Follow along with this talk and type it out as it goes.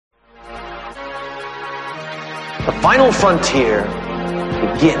The final frontier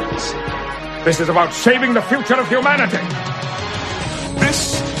begins. This is about saving the future of humanity.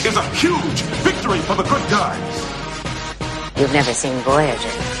 This is a huge victory for the good guys. You've never seen Voyager.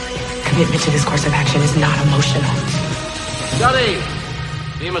 Commitment to this course of action is not emotional. Scotty,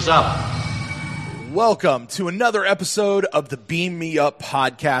 beam us up. Welcome to another episode of the Beam Me Up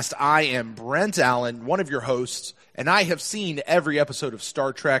podcast. I am Brent Allen, one of your hosts, and I have seen every episode of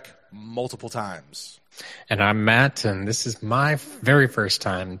Star Trek multiple times. And I'm Matt, and this is my very first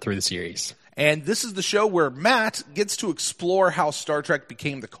time through the series. And this is the show where Matt gets to explore how Star Trek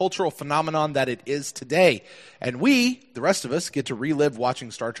became the cultural phenomenon that it is today. And we, the rest of us, get to relive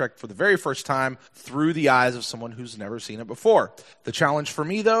watching Star Trek for the very first time through the eyes of someone who's never seen it before. The challenge for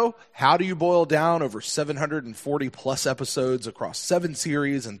me, though, how do you boil down over 740 plus episodes across 7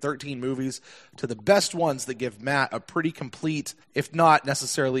 series and 13 movies to the best ones that give Matt a pretty complete, if not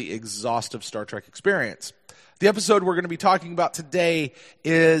necessarily exhaustive Star Trek experience? The episode we're going to be talking about today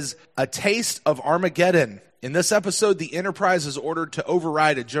is A Taste of Armageddon. In this episode, the Enterprise is ordered to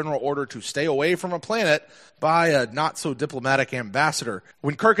override a general order to stay away from a planet by a not-so-diplomatic ambassador.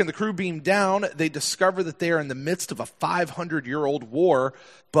 When Kirk and the crew beam down, they discover that they are in the midst of a 500-year-old war,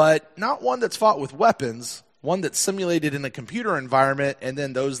 but not one that's fought with weapons, one that's simulated in a computer environment, and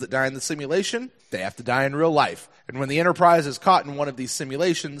then those that die in the simulation, they have to die in real life. And when the Enterprise is caught in one of these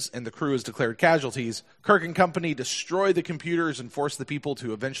simulations and the crew is declared casualties, Kirk and company destroy the computers and force the people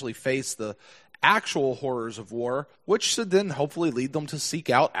to eventually face the actual horrors of war, which should then hopefully lead them to seek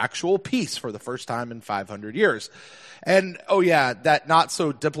out actual peace for the first time in 500 years. And, oh yeah, that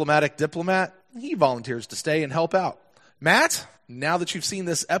not-so-diplomatic diplomat, he volunteers to stay and help out. Matt, now that you've seen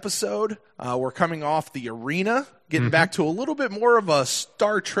this episode, we're coming off the arena, getting back to a little bit more of a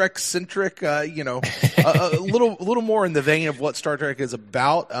Star Trek-centric, a little more in the vein of what Star Trek is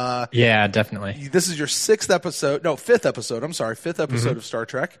about. Yeah, definitely. This is your fifth episode of Star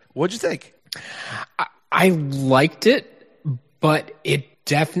Trek. What'd you think? I liked it, but it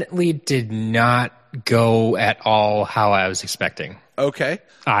definitely did not go at all how I was expecting. Okay.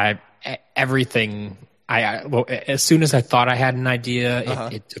 As soon as I thought I had an idea,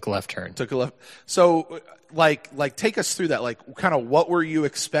 it took a left turn. So, like, take us through that. Like, kind of what were you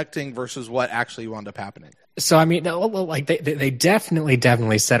expecting versus what actually wound up happening? So, I mean, like they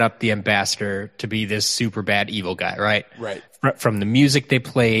definitely set up the ambassador to be this super bad evil guy, right? Right. From the music they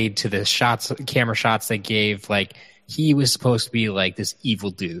played to the camera shots they gave, like he was supposed to be like this evil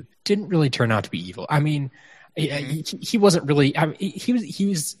dude. Didn't really turn out to be evil. I mean, he wasn't really. I mean, he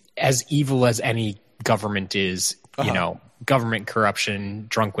was as evil as any government is, government corruption,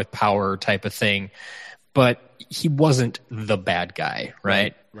 drunk with power type of thing. But he wasn't the bad guy,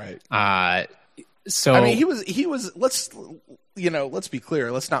 right? Right. So I mean, he was. Let's be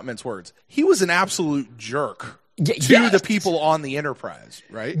clear. Let's not mince words. He was an absolute jerk to the people on the Enterprise,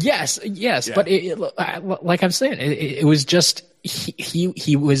 right? Yes. Yeah. But like I'm saying, it was just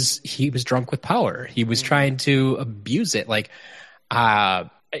he was drunk with power. He was trying to abuse it. Like,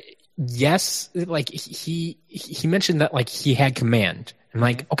 yes, like he mentioned that like he had command. And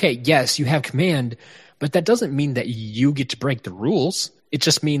like, okay, yes, you have command, but that doesn't mean that you get to break the rules. It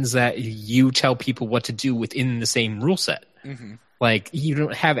just means that you tell people what to do within the same rule set. Mm-hmm. Like you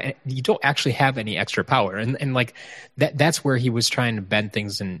don't actually have any extra power, and like that's where he was trying to bend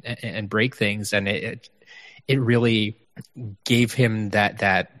things and break things, and it really gave him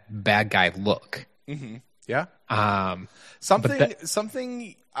that bad guy look. Mm-hmm. Yeah.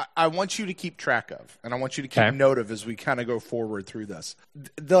 Something I want you to keep track of, and I want you to keep note of as we kind of go forward through this.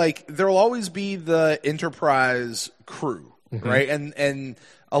 Like there will always be the Enterprise crew. Mm-hmm. Right. And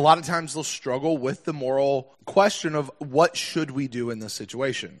a lot of times they'll struggle with the moral question of what should we do in this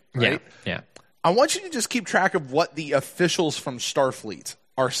situation. Right. Yeah. I want you to just keep track of what the officials from Starfleet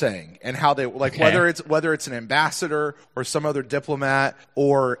are saying and how they whether it's an ambassador or some other diplomat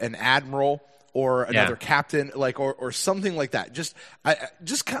or an admiral or another captain, like or something like that. Just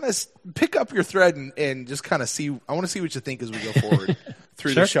kind of pick up your thread and just kind of see. I want to see what you think as we go forward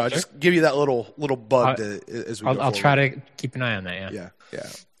through the show. Just give you that little bug as we go forward. I'll try to keep an eye on that. Yeah.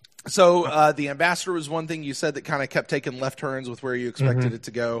 So the ambassador was one thing you said that kind of kept taking left turns with where you expected it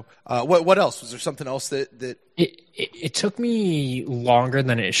to go. What else? Was there something else that it took me longer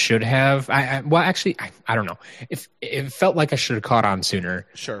than it should have? I don't know. It felt like I should have caught on sooner.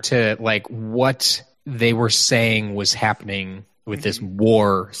 Sure. To like what they were saying was happening with this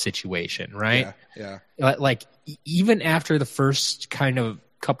war situation, right? Yeah. Like even after the first kind of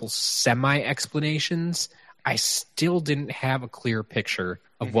couple semi explanations, I still didn't have a clear picture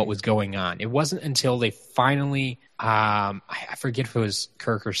of what was going on. It wasn't until they finally, I forget if it was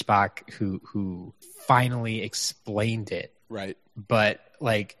Kirk or Spock who finally explained it. Right. But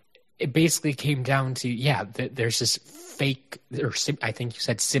like, it basically came down to, there's this fake, or I think you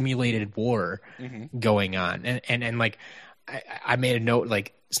said simulated war going on. And like, I made a note,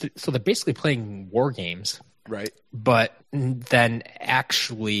 like, so they're basically playing war games. Right. But then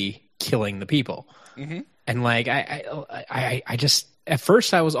actually killing the people. And like, I just, at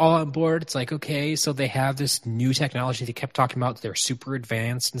first I was all on board. It's like, okay, so they have this new technology. They kept talking about they're super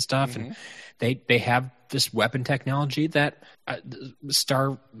advanced and stuff. And they have this weapon technology that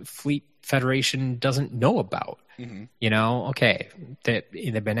Starfleet Federation doesn't know about. You know, okay,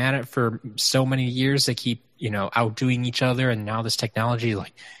 they've been at it for so many years. They keep, outdoing each other. And now this technology,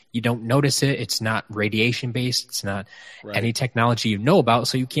 like, you don't notice it. It's not radiation based. It's not any technology you know about,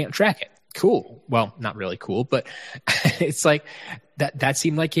 so you can't track it. Cool. Well, not really cool, but it's like that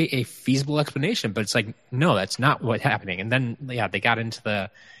seemed like a feasible explanation, but it's like, no, that's not what's happening. And then, they got into the,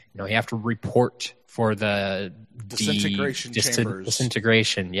 you have to report for the disintegration chambers.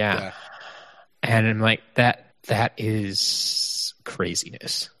 Disintegration. Yeah. And I'm like, that is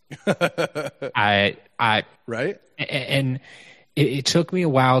craziness. Right. And it took me a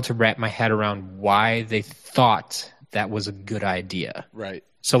while to wrap my head around why they thought that was a good idea. Right.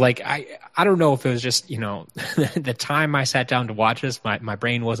 So like, I don't know if it was just, the time I sat down to watch this, my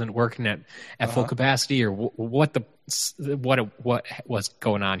brain wasn't working at full capacity, or what was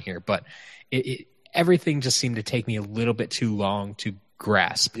going on here, but everything just seemed to take me a little bit too long to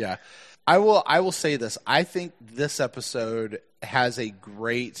grasp. Yeah. I will say this. I think this episode has a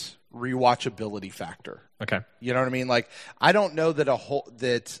great rewatchability factor. Okay. You know what I mean? Like, I don't know that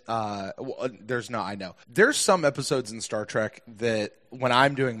I know. There's some episodes in Star Trek that when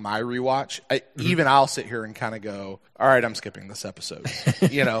I'm doing my rewatch, even I'll sit here and kind of go, all right, I'm skipping this episode,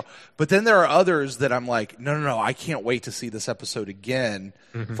 But then there are others that I'm like, no, I can't wait to see this episode again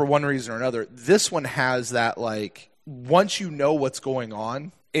for one reason or another. This one has that, like, once you know what's going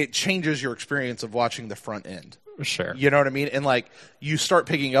on, it changes your experience of watching the front end. Sure. You know what I mean? And like, you start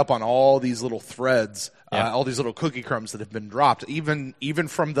picking up on all these little threads, all these little cookie crumbs that have been dropped, even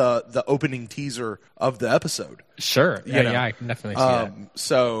from the opening teaser of the episode. Sure. Yeah, I can definitely see that.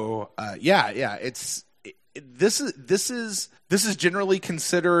 So, this is generally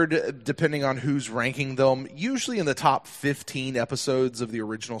considered, depending on who's ranking them, usually in the top 15 episodes of the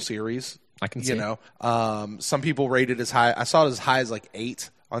original series. I can see. Some people rate it as high. I saw it as high as like 8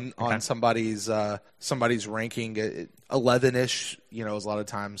 on somebody's ranking. 11-ish, is a lot of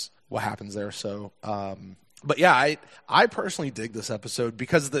times what happens there. So, but yeah, I personally dig this episode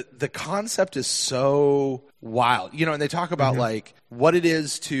because the concept is so wild, and they talk about like what it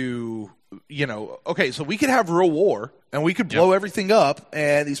is to, okay, so we could have real war and we could blow everything up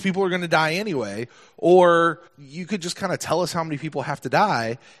and these people are going to die anyway, or you could just kind of tell us how many people have to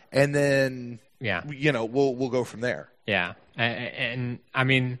die and then, we'll go from there. Yeah. And I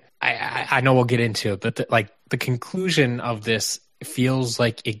mean, I know we'll get into it, but the conclusion of this feels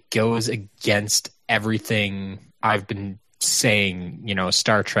like it goes against everything I've been saying,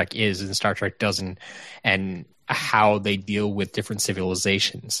 Star Trek is and Star Trek doesn't, and how they deal with different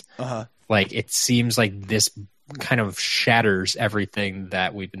civilizations. Like, it seems like this kind of shatters everything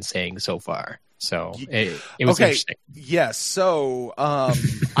that we've been saying so far. So it was interesting. Yes. So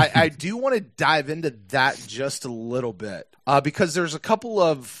I do want to dive into that just a little bit because there's a couple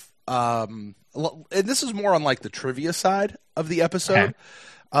of and this is more on like the trivia side of the episode.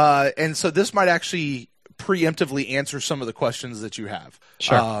 And so this might actually preemptively answer some of the questions that you have.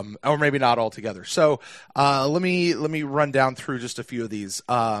 Sure. Or maybe not altogether. So let me run down through just a few of these.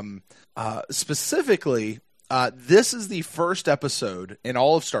 Specifically, this is the first episode in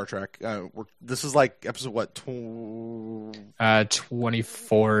all of Star Trek. This is like episode what?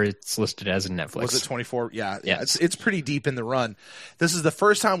 24. It's listed as in Netflix. Was it 24? Yeah. Yes. It's pretty deep in the run. This is the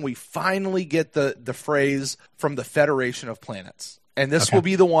first time we finally get the phrase from the Federation of Planets. And this will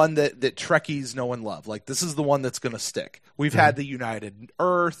be the one that Trekkies know and love. Like, this is the one that's going to stick. We've had the United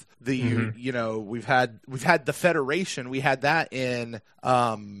Earth, we've had the Federation. We had that in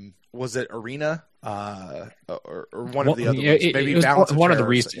was it Arena? Or one of the other ones. Maybe it was Balance one of of the Terror.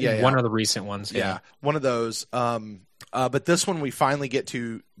 recent one of the recent ones. Yeah, one of those. But this one we finally get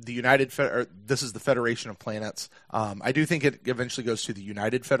to the this is the Federation of Planets. I do think it eventually goes to the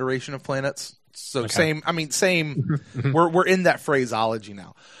United Federation of Planets. So same. We're in that phraseology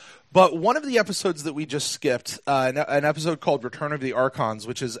now. But one of the episodes that we just skipped, an episode called Return of the Archons,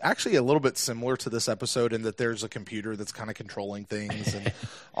 which is actually a little bit similar to this episode in that there's a computer that's kind of controlling things and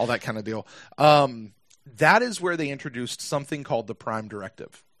all that kind of deal. that is where they introduced something called the Prime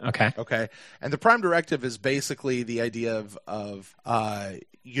Directive. Okay. And the Prime Directive is basically the idea of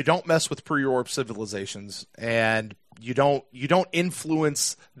you don't mess with pre-warp civilizations, and you don't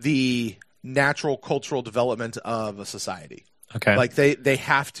influence the natural cultural development of a society. Okay. Like they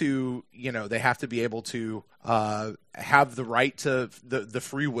have to, they have to be able to have the right to the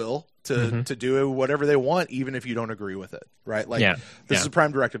free will to do whatever they want, even if you don't agree with it. Right. Like this is a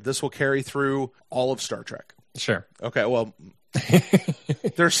Prime Directive. This will carry through all of Star Trek. Sure. Okay. Well,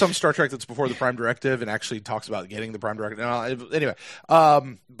 there's some Star Trek that's before the Prime Directive and actually talks about getting the Prime Directive. Anyway,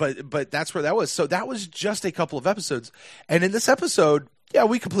 but that's where that was. So that was just a couple of episodes. And in this episode,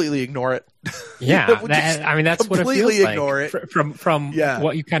 we completely ignore it. Yeah, that's what it feels like. Ignore it from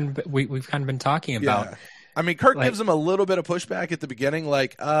what you we've kind of been talking about. Yeah. I mean, Kirk gives him a little bit of pushback at the beginning,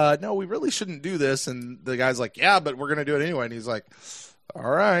 like, no, we really shouldn't do this. And the guy's like, yeah, but we're going to do it anyway. And he's like,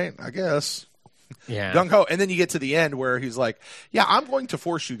 all right, I guess. Yeah. Gung ho. And then you get to the end where he's like, yeah, I'm going to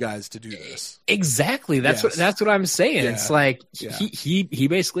force you guys to do this. Exactly. That's what I'm saying. It's like he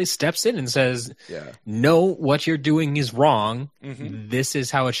basically steps in and says, no, what you're doing is wrong. Mm-hmm. This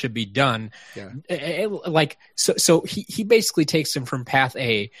is how it should be done. Yeah. So he basically takes him from path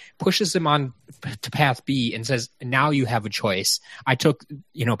A, pushes him on to path B, and says, now you have a choice. I took,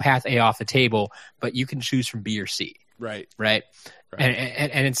 path A off the table, but you can choose from B or C. Right.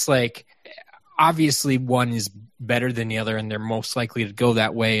 And it's like, obviously one is better than the other, and they're most likely to go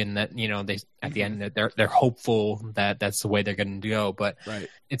that way, and that they at the end that they're hopeful that that's the way they're going to go. But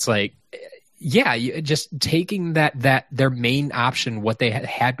it's like, just taking that their main option, what they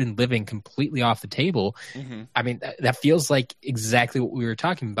had been living, completely off the table. Mm-hmm. I mean, that feels like exactly what we were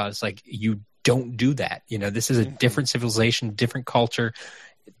talking about. It's like, you don't do that. This is a different civilization, different culture.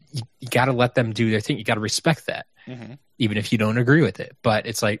 You got to let them do their thing. You got to respect that. Mm-hmm. Even if you don't agree with it. But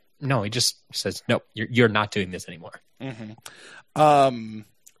it's like, no, he just says, nope, you're not doing this anymore. Mm-hmm.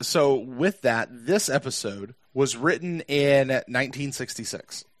 So with that, this episode was written in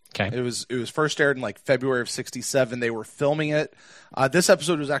 1966. Okay. It was first aired in February of 67. They were filming it. This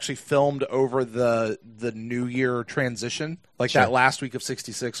episode was actually filmed over the New Year transition, that last week of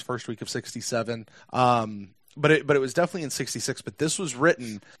 66, first week of 67. But it was definitely in 66. But this was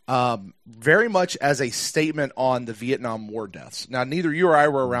written very much as a statement on the Vietnam War deaths. Now, neither you or I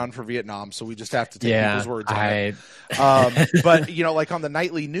were around for Vietnam, so we just have to take people's words on it. But, on the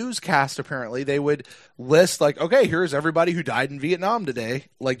nightly newscast, apparently, they would list, okay, here's everybody who died in Vietnam today.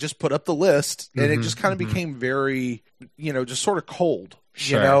 Just put up the list. And it just kind of became very, just sort of cold,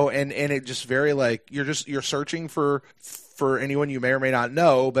 and it just very, you're searching for anyone you may or may not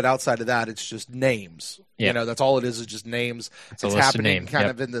know, but outside of that, it's just names. Yep. That's all it is just names. It's happening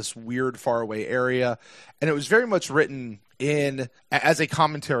kind of in this weird, faraway area. And it was very much written as a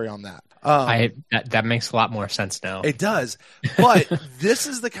commentary on that. That makes a lot more sense now. It does. But this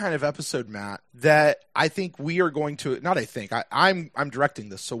is the kind of episode, Matt, that I think we are going to, not I think, I'm directing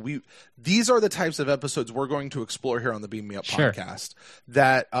this. So these are the types of episodes we're going to explore here on the Beam Me Up podcast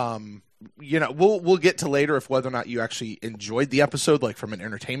that, we'll get to later if whether or not you actually enjoyed the episode, from an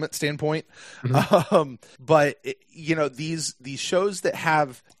entertainment standpoint. Mm-hmm. But these shows that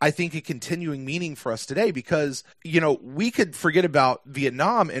have, I think, a continuing meaning for us today, because we could forget about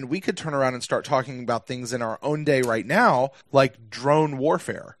Vietnam and we could turn around and start talking about things in our own day right now, like drone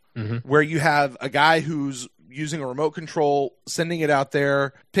warfare, where you have a guy who's using a remote control, sending it out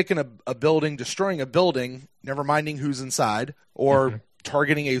there, picking a building, destroying a building, never minding who's inside, or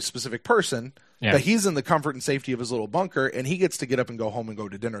targeting a specific person, but he's in the comfort and safety of his little bunker, and he gets to get up and go home and go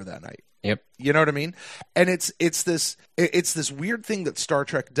to dinner that night. Yep. You know what I mean? And it's this weird thing that Star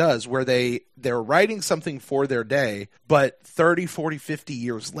Trek does, where they're writing something for their day, but 30, 40, 50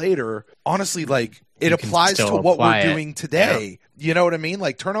 years later, honestly, it applies to what we're doing today. Yeah. You know what I mean?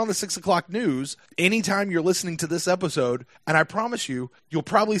 Turn on the 6 o'clock news anytime you're listening to this episode, and I promise you'll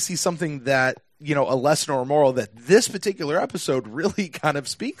probably see something that, a lesson or a moral that this particular episode really kind of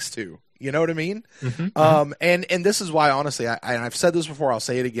speaks to. You know what I mean? Mm-hmm. And this is why, honestly, I've said this before, I'll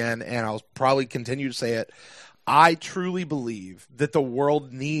say it again, and I'll probably continue to say it. I truly believe that the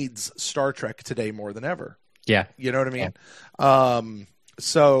world needs Star Trek today more than ever. Yeah. You know what I mean?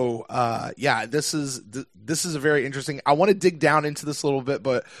 Yeah. This is a very interesting. I want to dig down into this a little bit,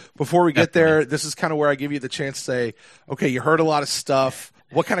 but before we get there, this is kind of where I give you the chance to say, okay, you heard a lot of stuff.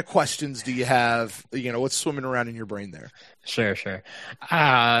 What kind of questions do you have? What's swimming around in your brain there? Sure.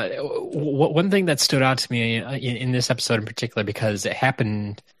 One thing that stood out to me in this episode in particular, because it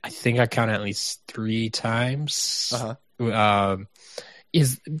happened, I think I counted at least 3 times,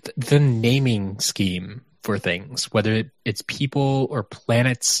 is the naming scheme for things, whether it's people or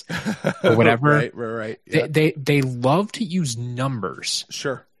planets or whatever. right. Yeah. They love to use numbers.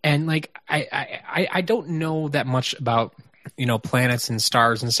 Sure. And like I don't know that much about planets and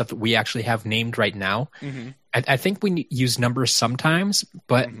stars and stuff that we actually have named right now. Mm-hmm. I think we use numbers sometimes,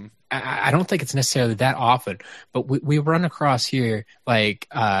 but I don't think it's necessarily that often. But we run across here like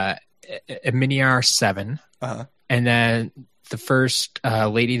Miniar 7, and then the first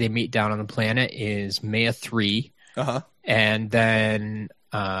lady they meet down on the planet is Maya 3, and then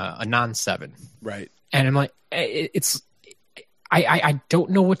Anan 7. Right. And I'm like, I don't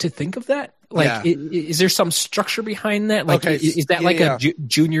know what to think of that. Like, is there some structure behind that? Like, is that like a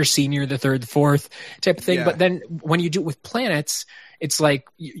junior, senior, the third, the fourth type of thing? Yeah. But then when you do it with planets, it's like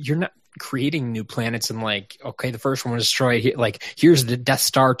you're not creating new planets and like, okay, the first one was destroyed. Like, here's the Death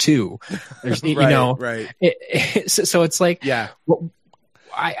Star 2. There's, right. So it's like, yeah.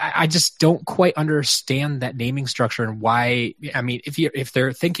 I just don't quite understand that naming structure and why. I mean, if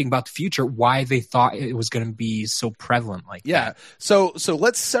they're thinking about the future, why they thought it was going to be so prevalent like that. So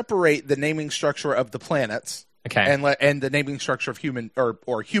let's separate the naming structure of the planets, okay, and the naming structure of human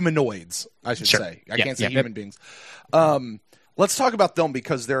or humanoids, I should say. I can't say human beings. Let's talk about them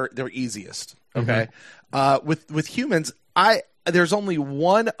because they're easiest. Okay, with humans, there's only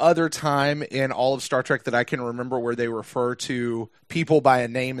one other time in all of Star Trek that I can remember where they refer to people by a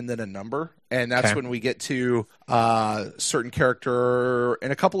name and then a number, and that's when we get to certain character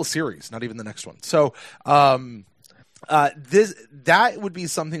in a couple of series, not even the next one. So that would be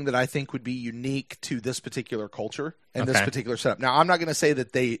something that I think would be unique to this particular culture and this particular setup. Now, I'm not going to say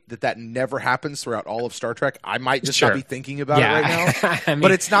that that never happens throughout all of Star Trek. I might just not be thinking about it right now. I mean,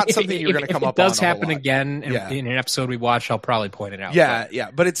 but it's not something you're going to come up on. If it does happen again in an episode we watch, I'll probably point it out.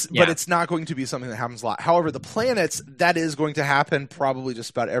 But it's not going to be something that happens a lot. However, the planets, that is going to happen probably just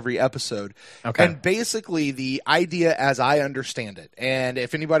about every episode. Okay. And basically the idea as I understand it, and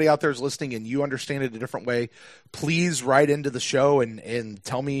if anybody out there is listening and you understand it a different way, please write into the show and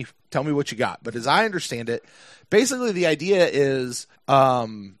tell me what you got. But as I understand it, basically the idea is so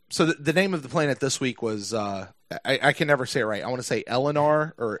the name of the planet this week was I can never say it right. I want to say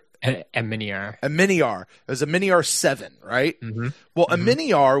Eleanor or Miniar. Miniar. It was a Miniar 7, right? Mm-hmm. Well, a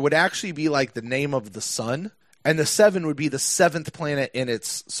Miniar would actually be like the name of the sun, and the 7 would be the 7th planet in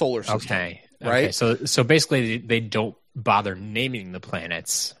its solar system. Okay. Right? So basically they don't bother naming the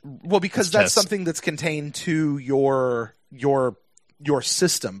planets. Well, because that's something that's contained to your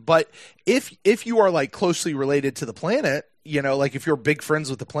system. But if you are like closely related to the planet, like if you're big friends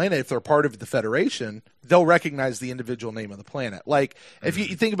with the planet, if they're part of the Federation, they'll recognize the individual name of the planet. Like if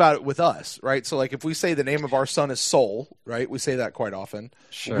you think about it with us, right? So like if we say the name of our sun is Sol, right? We say that quite often.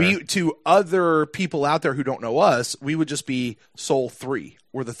 Sure. To other people out there who don't know us, we would just be Sol 3.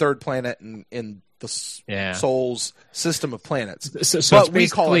 We're the third planet in the Sol's system of planets. But we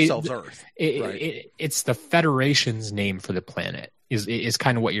call ourselves Earth. It's the Federation's name for the planet. Is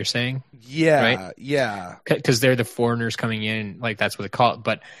kind of what you're saying? Yeah, right? Yeah. Because they're the foreigners coming in, like that's what they call it.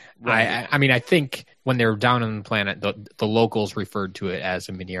 But I mean, I think when they were down on the planet, the locals referred to it as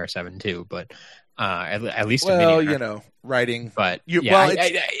a Miniar 7 too. But at least a Miniar. Writing. But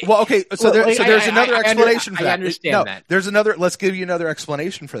okay. So there's another explanation for that. I understand that. There's another. Let's give you another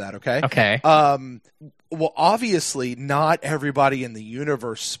explanation for that. Okay. Okay. Well, obviously, not everybody in the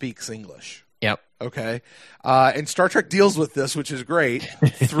universe speaks English. Yep. Okay. And Star Trek deals with this, which is great,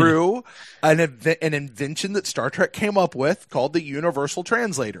 through an invention that Star Trek came up with called the Universal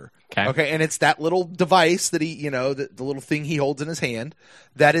Translator. Okay. And it's that little device that he, the little thing he holds in his hand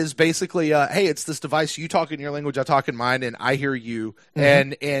that is basically, hey, it's this device. You talk in your language, I talk in mine, and I hear you.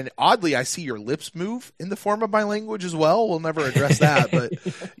 Mm-hmm. And oddly, I see your lips move in the form of my language as well. We'll never address that, but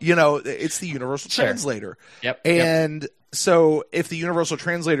it's the Universal Translator. Yep. And so if the Universal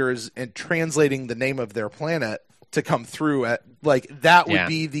Translator is translating the name of their planet to come through at that would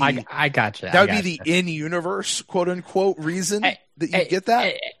be the I gotcha. That would be the in-universe quote unquote reason that you get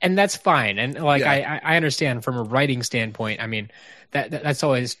that. And that's fine. And I understand from a writing standpoint, I mean that's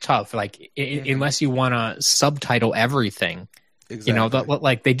always tough. Like unless you want to subtitle everything. Exactly.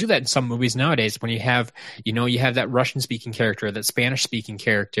 Like they do that in some movies nowadays when you have that Russian speaking character, that Spanish speaking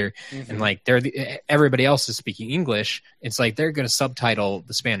character, and like everybody else is speaking English. It's like they're going to subtitle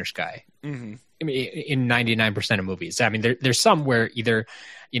the Spanish guy. Mm-hmm. I mean, in 99% of movies. I mean, there's some where either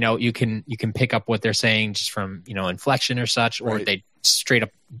you can pick up what they're saying just from inflection or such, or they straight up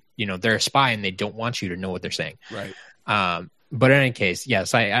they're a spy and they don't want you to know what they're saying. Right. But in any case,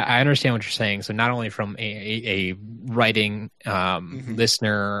 yes, I understand what you're saying. So not only from a writing,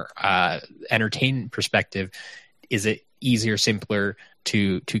 listener, entertainment perspective, is it easier, simpler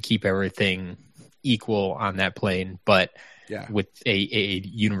to keep everything equal on that plane, but with a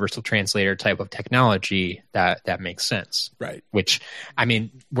universal translator type of technology, that makes sense. Right. Which, I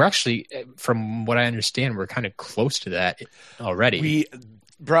mean, we're actually, from what I understand, we're kind of close to that already.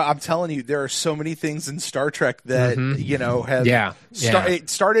 Bro, I'm telling you, there are so many things in Star Trek that, you know, have it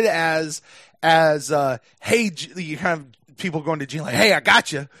started as hey, you kind of people going to Gene like, hey, I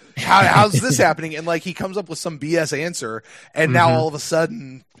got you. How's this happening? And like he comes up with some BS answer, and now all of a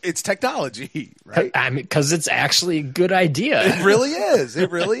sudden it's technology, right? I mean, because it's actually a good idea. It really is.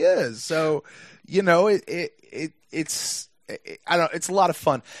 It really is. So, you know, it's I don't know, it's a lot of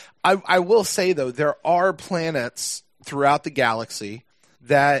fun. I will say though, there are planets throughout the galaxy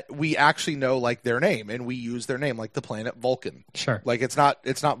that we actually know like their name, and we use their name, like the planet Vulcan. Sure. Like it's not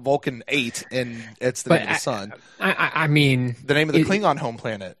Vulcan 8 and it's the name of the sun. I mean, the name of the Klingon home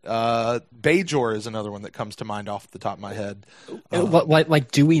planet. Bajor is another one that comes to mind off the top of my head.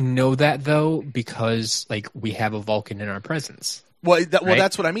 Like, do we know that though? Because like we have a Vulcan in our presence. Well,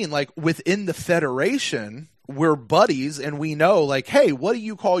 that's what I mean. Like within the Federation, we're buddies, and we know, like, hey, what do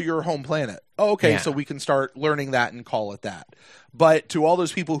you call your home planet? Oh, okay, so we can start learning that and call it that. But to all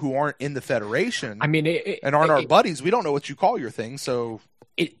those people who aren't in the Federation, I mean, and aren't our buddies, we don't know what you call your thing. So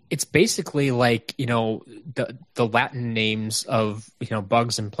it's basically like, you know, the Latin names of, you know,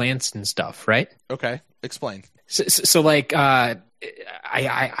 bugs and plants and stuff, right? Okay, explain. So like, I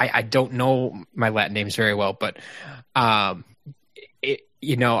don't know my Latin names very well, but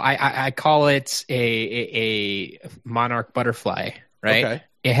you know, I call it a monarch butterfly, right? Okay.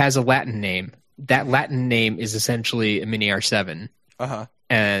 It has a Latin name. That Latin name is essentially a mini R7.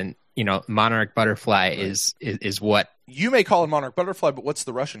 And, you know, monarch butterfly is what you may call it monarch butterfly, but what's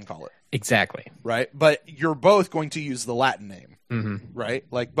the Russian call it? Exactly. Right. But you're both going to use the Latin name, right?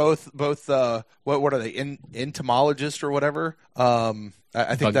 Like both what are they, entomologists or whatever?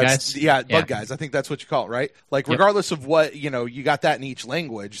 I think bug that's guys? Bug guys. I think that's what you call it, right? Like regardless of what, you know, you got that in each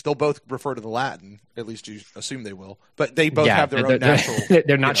language, they'll both refer to the Latin. At least you assume they will. But they both have their own natural.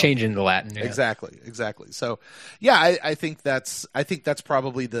 They're not changing the Latin. Yeah. Exactly. So yeah, I think that's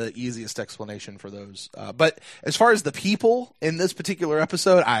probably the easiest explanation for those. But as far as the people in this particular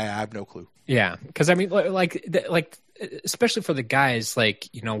episode, I have no clue. Yeah, because I mean, like especially for the guys, like,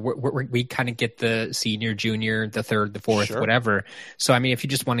 you know, we kind of get the senior, junior, the third, the fourth, whatever. So I mean, if you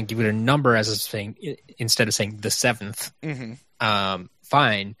just want to give it a number as a thing instead of saying the seventh,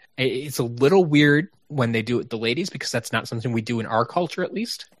 fine. It's a little weird when they do it with the ladies, because that's not something we do in our culture, at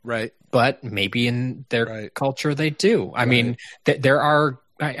least. Right. But maybe in their culture they do. I mean, there are.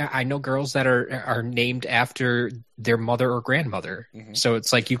 I know girls that are named after their mother or grandmother. So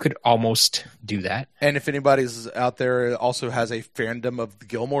it's like you could almost do that. And if anybody's out there also has a fandom of the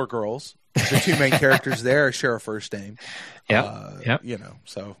Gilmore Girls, the two main characters there share a first name. Yeah. You know,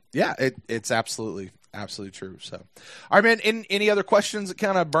 so yeah, it's absolutely true. So, all right, man. Any other questions that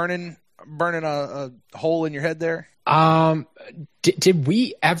kind of burning a hole in your head there? Did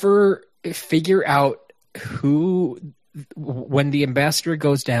we ever figure out who? When the ambassador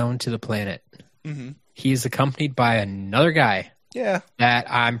goes down to the planet, he is accompanied by another guy. Yeah. That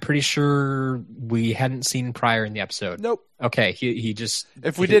I'm pretty sure we hadn't seen prior in the episode. Nope. Okay. He just.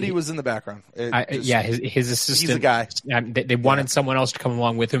 If we did, he was in the background. His assistant. He's a guy. They wanted someone else to come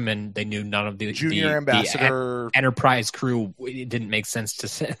along with him, and they knew none of the junior ambassador Enterprise crew. It didn't make sense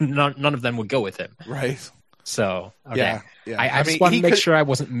to. None of them would go with him. Right. So okay. Yeah. I just want to make sure I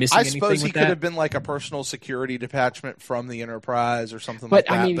wasn't missing anything. I suppose he with could have been like a personal security detachment from the Enterprise or something like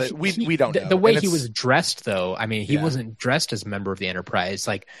that. I mean, but we don't know. The way he was dressed, though, I mean, he wasn't dressed as a member of the Enterprise.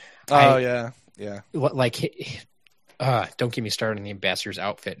 Like, yeah. Like, don't get me started on the ambassador's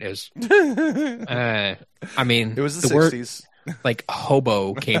outfit. It was, I mean, it was the 60s. Word, like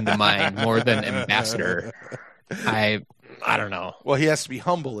hobo came to mind more than ambassador. I don't know. Well, he has to be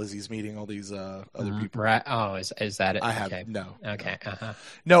humble as he's meeting all these other people. Right. Oh, is that it? I have no. Okay.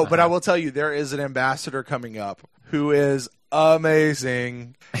 No, but I will tell you, there is an ambassador coming up who is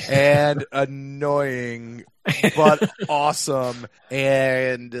amazing and annoying, but awesome.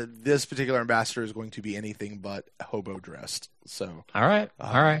 And this particular ambassador is going to be anything but hobo dressed. So, all right.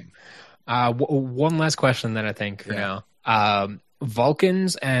 One last question, then I think for now.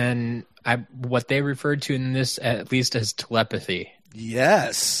 Vulcans and what they referred to in this, at least, as telepathy.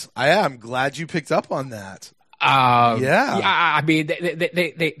 Yes, I'm glad you picked up on that. I mean,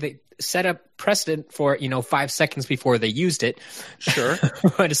 they set up precedent for 5 seconds before they used it. Sure,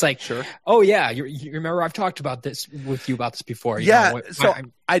 but it's like, oh yeah, you remember I've talked about this with you about this before. So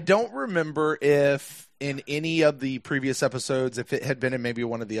I don't remember if in any of the previous episodes if it had been in maybe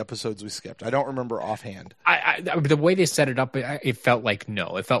one of the episodes we skipped? I don't remember offhand. The way they set it up, it felt like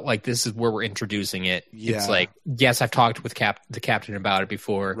no. It felt like this is where we're introducing it. Yeah. It's like, yes, I've talked with the captain about it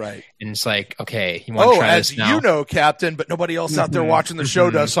before. Right. And it's like, okay, you want to try this now? As you know, Captain, but nobody else out there watching the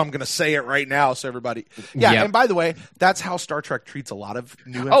show does, so I'm going to say it right now so everybody... Yeah, Yep. and by the way, that's how Star Trek treats a lot of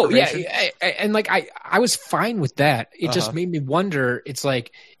new information. Oh, yeah. And like, I was fine with that. It just made me wonder, it's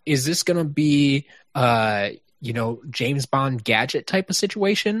like, is this going to be, James Bond gadget type of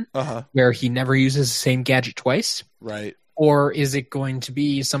situation where he never uses the same gadget twice? Right. Or is it going to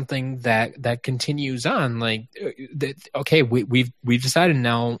be something that continues on? Like, okay, we've decided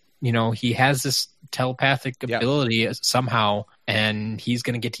now, he has this telepathic ability somehow, and he's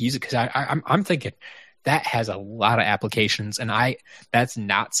going to get to use it. Because I'm thinking that has a lot of applications, and that's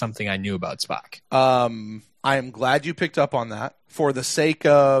not something I knew about Spock. I am glad you picked up on that. For the sake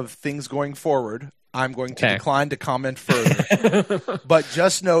of things going forward, I'm going to decline to comment further. But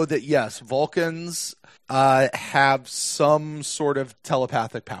just know that, yes, Vulcans have some sort of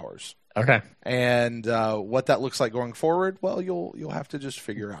telepathic powers. Okay. And what that looks like going forward, well, you'll have to just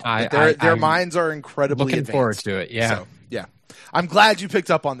figure out. Their minds are incredibly looking advanced. Forward to it, yeah. So, yeah. I'm glad you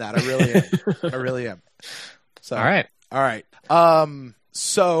picked up on that. I really am. I really am. So, all right.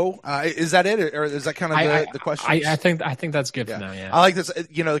 So, is that it, or is that kind of the question? I think that's good for now. Yeah, I like this.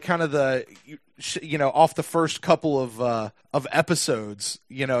 Kind of off the first couple of episodes.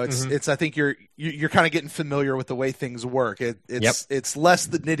 It's. I think you're kind of getting familiar with the way things work. It's less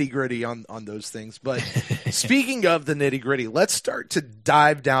the nitty gritty on those things. But speaking of the nitty gritty, let's start to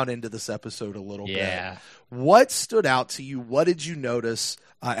dive down into this episode a little bit. What stood out to you? What did you notice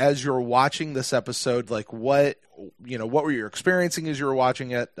as you were watching this episode? Like what were you experiencing as you were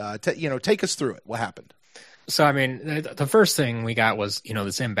watching it? Take us through it. What happened? So, I mean, the first thing we got was,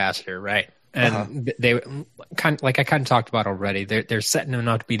 this ambassador, right? And they kind of, like I kind of talked about already, they're setting him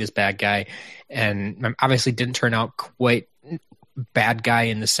up to be this bad guy, and obviously didn't turn out quite bad guy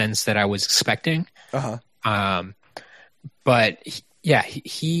in the sense that I was expecting. But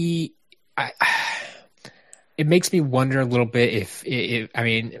it makes me wonder a little bit if I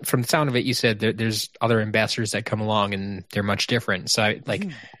mean, from the sound of it, you said there's other ambassadors that come along and they're much different. So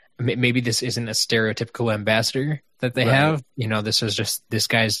maybe this isn't a stereotypical ambassador that they have. This is just this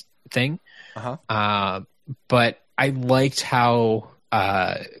guy's thing. But I liked how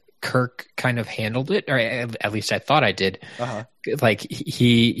Kirk kind of handled it, or at least I thought I did. Like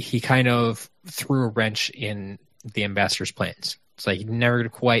he kind of threw a wrench in the ambassador's plans. It's like never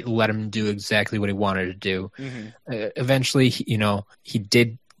quite let him do exactly what he wanted to do. Eventually, he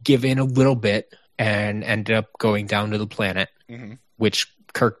did give in a little bit and ended up going down to the planet, which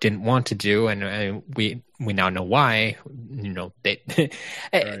Kirk didn't want to do, and we now know why. They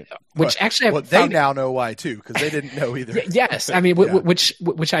now know why too, because they didn't know either. Yes, I mean,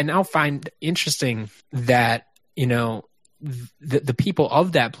 which I now find interesting that the people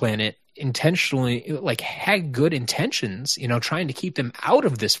of that planet intentionally had good intentions, trying to keep them out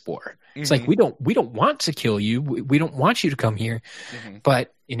of this war. It's like we don't want to kill you. We don't want you to come here.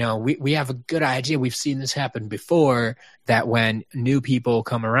 But we have a good idea. We've seen this happen before, that when new people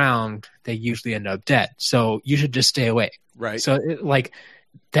come around, they usually end up dead. So you should just stay away. Right. So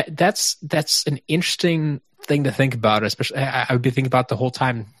that's an interesting thing to think about, especially I would be thinking about the whole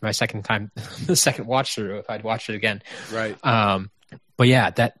time, the second watch through, if I'd watched it again. Right. But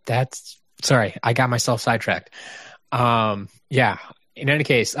yeah, that's sorry, I got myself sidetracked. Yeah. In any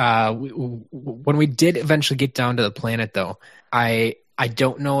case, when we did eventually get down to the planet, though, I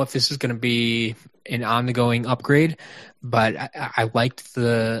don't know if this is going to be an ongoing upgrade, but I liked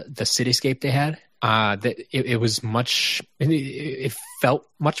the cityscape they had. That it was much. It felt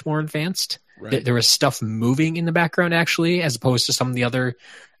much more advanced. Right. There was stuff moving in the background, actually, as opposed to some of the other,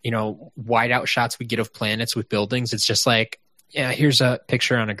 wide out shots we get of planets with buildings. It's just like, yeah, here's a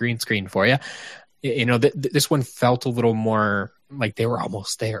picture on a green screen for you. This one felt a little more like they were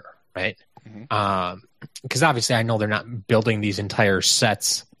almost there, right? Because obviously I know they're not building these entire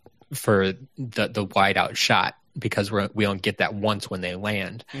sets for the wide out shot, because we don't get that once when they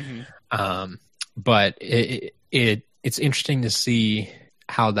land. But it's interesting to see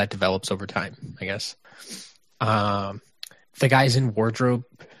how that develops over time, I guess. The guys in wardrobe,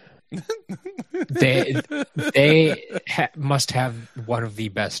 they must have one of the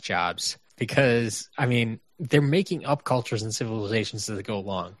best jobs, because I mean, they're making up cultures and civilizations as they go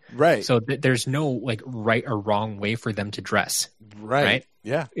along. Right. So there's no right or wrong way for them to dress. Right.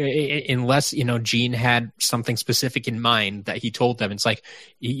 Yeah. Unless, Gene had something specific in mind that he told them. It's like,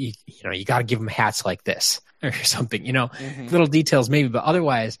 you got to give them hats like this or something, little details maybe, but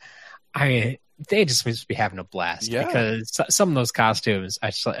otherwise, they just must be having a blast Yeah. because some of those costumes,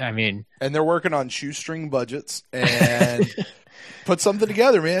 I mean, and they're working on shoestring budgets and put something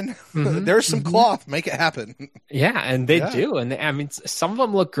together, man. There's some cloth, make it happen. yeah, and they Yeah. do, and I mean, some of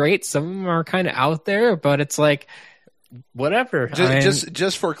them look great, some of them are kind of out there, but it's like whatever.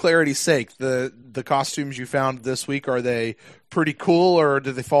 Just for clarity's sake, the costumes you found this week, are they pretty cool, or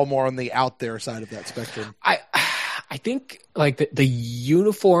do they fall more on the out there side of that spectrum? I think like the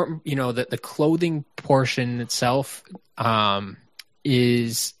uniform, the clothing portion itself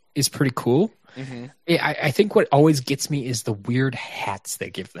is pretty cool. I think what always gets me is the weird hats they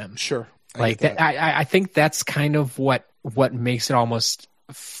give them. Sure. Like that. I think that's kind of what makes it almost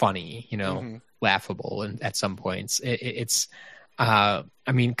funny, laughable, and at some points it's. I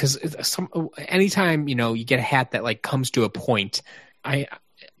mean, because anytime you get a hat that like comes to a point,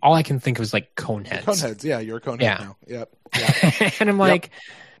 all I can think of is like cone heads. Cone heads, yeah, you're a cone head now. Yep. And I'm like,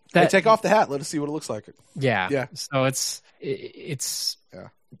 Hey, take off the hat. Let us see what it looks like. Yeah. Yeah. So it's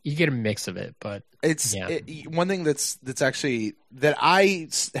you get a mix of it, but it's one thing that's actually that I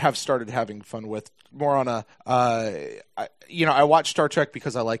have started having fun with more on a I watch Star Trek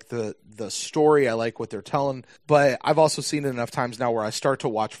because I like the story, I like what they're telling, but I've also seen it enough times now where I start to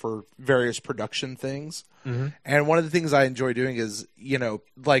watch for various production things. And one of the things I enjoy doing is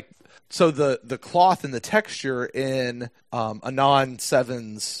so the cloth and the texture in Anon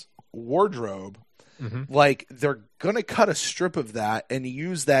 7's wardrobe, like they're gonna cut a strip of that and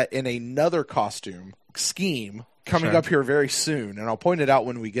use that in another costume scheme coming up here very soon, and I'll point it out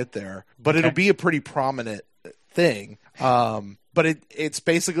when we get there, but it'll be a pretty prominent thing. But it's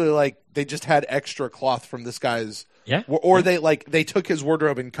basically like they just had extra cloth from this guy's or they took his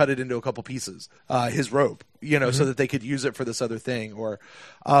wardrobe and cut it into a couple pieces, his robe, so that they could use it for this other thing. Or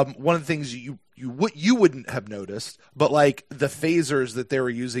one of the things you wouldn't have noticed, but like the phasers that they were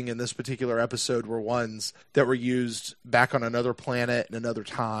using in this particular episode were ones that were used back on another planet and another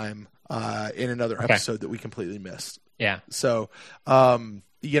time in another episode that we completely missed. Yeah. So, the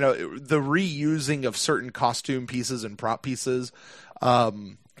reusing of certain costume pieces and prop pieces,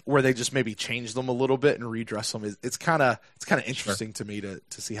 where they just maybe change them a little bit and redress them, it's kind of interesting to me to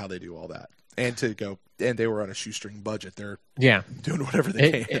see how they do all that, and and they were on a shoestring budget. They're doing whatever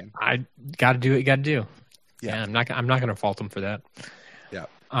they can. I got to do what you got to do. Yeah. I'm not going to fault them for that. Yeah.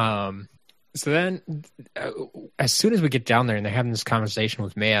 So then, as soon as we get down there and they're having this conversation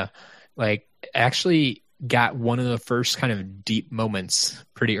with Maya, like actually got one of the first kind of deep moments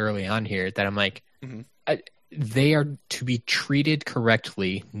pretty early on here that I'm like, they are to be treated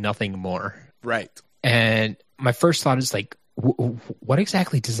correctly, nothing more. Right. And my first thought is like, what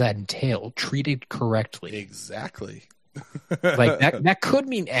exactly does that entail? Treated correctly. Exactly. Like that could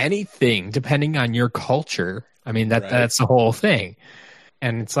mean anything depending on your culture. I mean, that's the whole thing.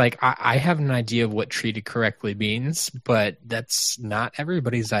 And it's like, I have an idea of what treated correctly means, but that's not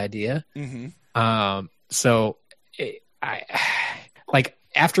everybody's idea. So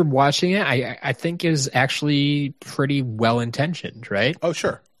after watching it, I think is actually pretty well intentioned, right? Oh,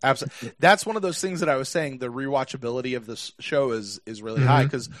 sure. Absolutely. That's one of those things that I was saying, the rewatchability of this show is really high,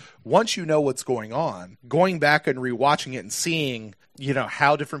 because once you know what's going on, going back and rewatching it and seeing,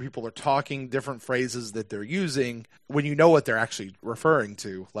 how different people are talking, different phrases that they're using, when you know what they're actually referring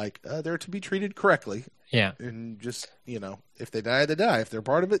to, like they're to be treated correctly. Yeah. And just, if they die, they die. If they're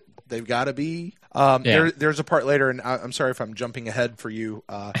part of it, they've got to be. There's a part later, and I'm sorry if I'm jumping ahead for you,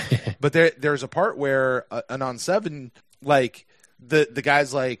 but there's a part where Anon 7, like, the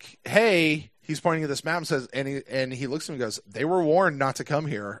guy's like, hey, he's pointing at this map and says, and he looks at him and goes, they were warned not to come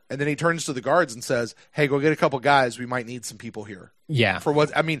here. And then he turns to the guards and says, hey, go get a couple guys. We might need some people here. Yeah. For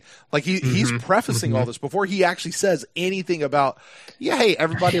what, I mean, like he's prefacing all this before he actually says anything about, hey,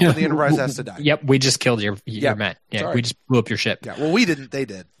 everybody on the Enterprise has to die. Yep. We just killed your men. Yeah. Sorry. We just blew up your ship. Yeah. Well, we didn't. They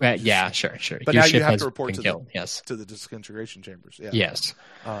did. Yeah. Sure. But your now ship you have has to report been to killed. Yes. To the disintegration chambers. Yeah. Yes.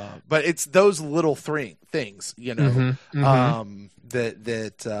 But it's those little things, that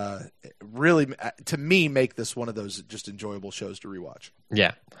really, to me, make this one of those just enjoyable shows to rewatch.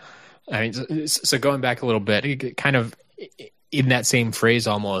 Yeah. I mean, so going back a little bit, kind of in that same phrase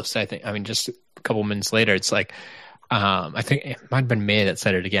almost, just a couple minutes later, it's like, I think it might have been May that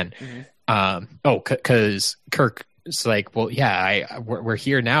said it again. Because Kirk is like, well, yeah, we're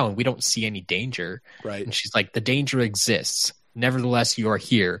here now and we don't see any danger. Right. And she's like, the danger exists. Nevertheless, you are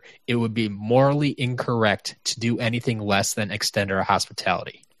here. It would be morally incorrect to do anything less than extend our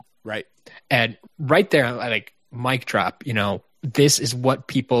hospitality. Right. And right there, like, mic drop, this is what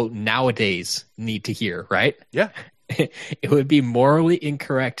people nowadays need to hear, right? Yeah. It would be morally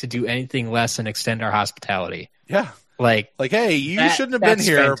incorrect to do anything less than extend our hospitality. Yeah. Like, hey, you shouldn't have been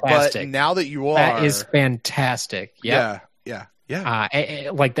here, fantastic. but now that you are, that is fantastic. Yep.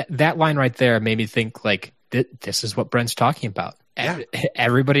 Yeah. Like that line right there made me think like this is what Brent's talking about. Yeah.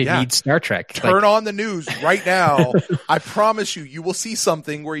 Everybody needs Star Trek. Turn on the news right now. I promise you will see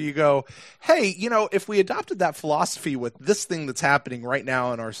something where you go, hey, if we adopted that philosophy with this thing that's happening right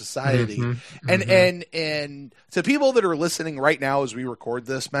now in our society, and to people that are listening right now as we record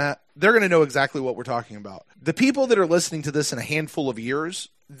this, Matt, they're going to know exactly what we're talking about. The people that are listening to this in a handful of years,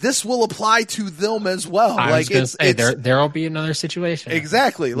 this will apply to them as well. I was going to say, there'll be another situation.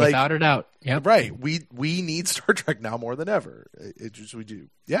 Exactly. Without a doubt. Yep. Right. We need Star Trek now more than ever. We do.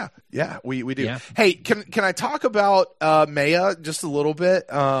 Yeah. We do. Yeah. Hey, can I talk about Maya just a little bit?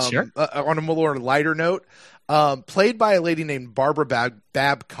 Sure. On a more lighter note, played by a lady named Barbara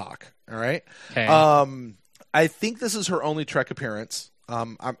Babcock. All right. Okay. I think this is her only Trek appearance.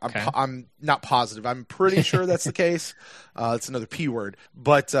 I'm not positive. I'm pretty sure that's the case. It's another P word,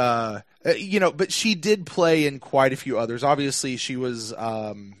 but but she did play in quite a few others. Obviously, she was,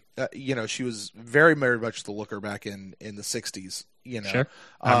 she was very much the looker back in the '60s. Sure.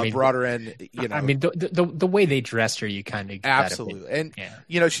 Brought her in. I mean, the way they dressed her, you kind of absolutely,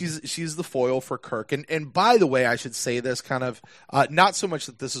 and she's the foil for Kirk. And by the way, I should say this kind of not so much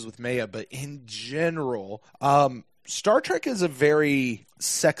that this is with Maya, but in general. Star Trek is a very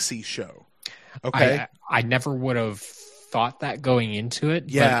sexy show. Okay, I never would have thought that going into it.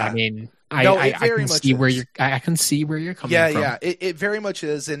 Yeah, but, I mean, I can see where you're coming from. Yeah, it very much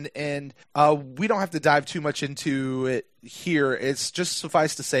is, and we don't have to dive too much into it here. It's just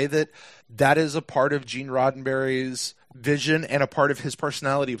suffice to say that is a part of Gene Roddenberry's vision and a part of his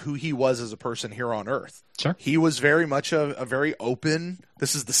personality of who he was as a person here on Earth. Sure. He was very much a very open,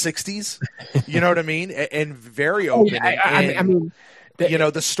 this is the 60s, you know what I mean? And very open. I mean,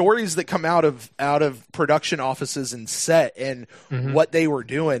 the stories that come out of production offices and set and what they were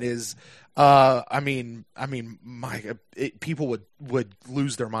doing is, people would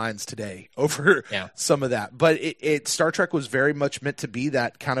lose their minds today over some of that. But Star Trek was very much meant to be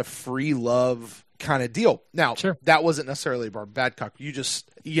that kind of free love kind of deal. Now, that wasn't necessarily Barbara Babcock. You just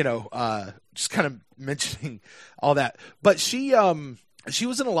kind of mentioning all that. But she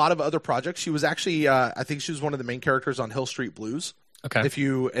was in a lot of other projects. She was actually, I think she was one of the main characters on Hill Street Blues. Okay.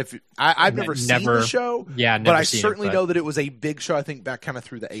 I've never seen the show, but I certainly know that it was a big show. I think back kind of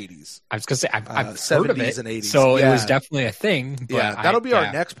through the 80s. I was going to say I've heard 70s of it, and 80s. so it was definitely a thing. But that'll be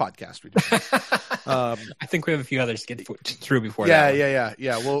our next podcast. We do. I think we have a few others to get through before. Yeah.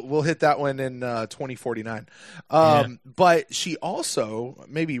 We'll hit that one in 2049. But she also,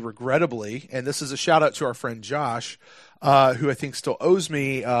 maybe regrettably, and this is a shout out to our friend Josh, who I think still owes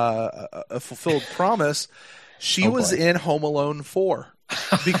me a fulfilled promise. She was in Home Alone 4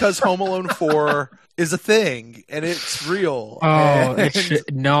 because Home Alone 4 is a thing and it's real. Oh,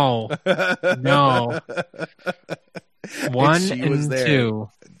 no. 1 and 2.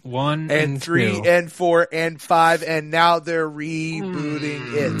 1 and 3 2. and 4 and 5, and now they're rebooting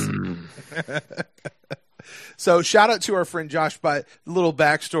it. So shout out to our friend Josh. But a little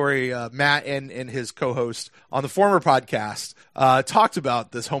backstory, Matt and his co-host on the former podcast talked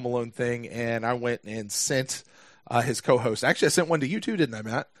about this Home Alone thing, and I went and sent his co-host. Actually, I sent one to you too, didn't I,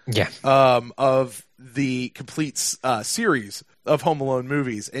 Matt? Yeah. Of the complete series of Home Alone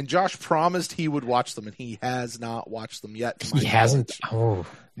movies. And Josh promised he would watch them, and he has not watched them yet. He hasn't? Oh.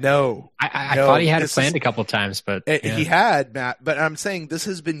 No. I thought he had it planned a couple times, but... He had, Matt, but I'm saying this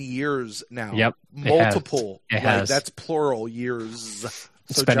has been years now. Yep. Multiple. It has. That's plural, years.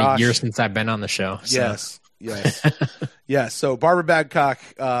 It's been a year since I've been on the show. So. Yes. Yeah, so Barbara Babcock,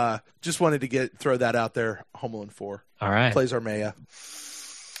 just wanted to throw that out there. Home Alone 4. All right. Plays Armea.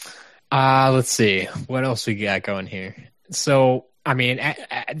 Let's see. What else we got going here? So, I mean,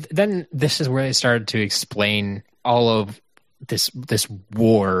 then this is where they started to explain all of this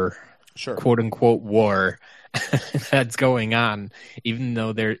war, quote unquote war, that's going on, even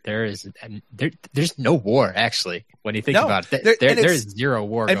though there's no war actually. When you think about it, there's zero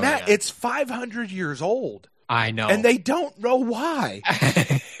war. And Matt, it's 500 years old. I know, and they don't know why.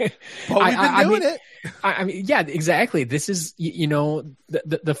 But we've been doing it. I mean, yeah, exactly. This is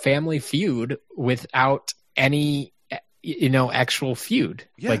the family feud without any actual feud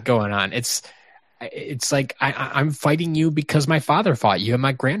like going on. It's like I'm fighting you because my father fought you and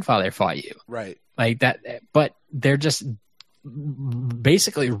my grandfather fought you, right? Like that. But they're just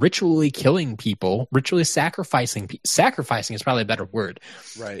basically ritually killing people, ritually sacrificing. Sacrificing is probably a better word,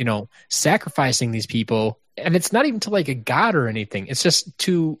 right? Sacrificing these people, and it's not even to like a god or anything. It's just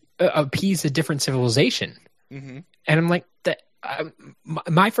to appease a different civilization. Mm-hmm. And I'm like,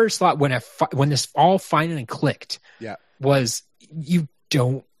 my first thought when this all finally clicked, Yeah. was you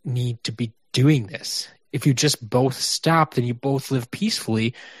don't need to be doing this. If you just both stop, then you both live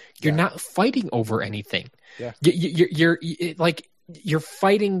peacefully. You're not fighting over anything. Yeah. You're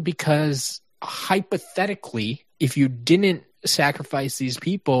fighting because hypothetically, if you didn't sacrifice these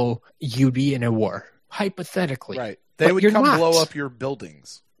people, you'd be in a war. Hypothetically, Right. They But would you're come not. blow up your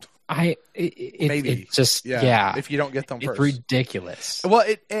buildings. Maybe it's just if you don't get them it's first. ridiculous. Well,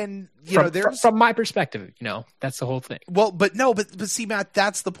 there's From my perspective, that's the whole thing. well, but see, Matt,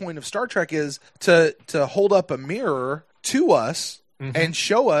 that's the point of Star Trek is to hold up a mirror to us and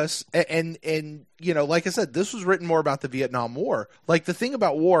show us, and like I said, this was written more about the Vietnam War. Like the thing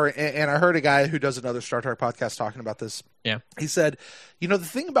about war, and I heard a guy who does another Star Trek podcast talking about this. Yeah, he said, the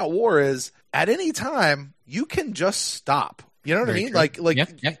thing about war is at any time you can just stop. You know what I mean? True. Like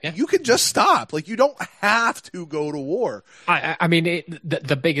Yeah. you can just stop. Like you don't have to go to war. I mean,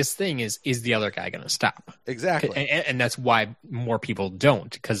 the biggest thing is the other guy going to stop? Exactly. And that's why more people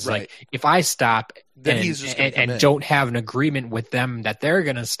don't. Because Right. like if I stop Then and, he's just gonna come and in. don't have an agreement with them that they're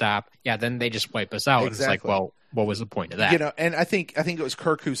going to stop, then they just wipe us out. Exactly. It's like, well, what was the point of that? And I think it was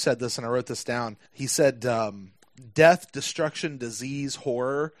Kirk who said this, and I wrote this down. He said, "Death, destruction, disease,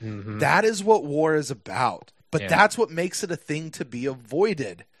 horror. That is what war is about. But that's what makes it a thing to be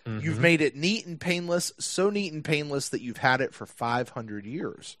avoided. You've made it neat and painless, so neat and painless that you've had it for 500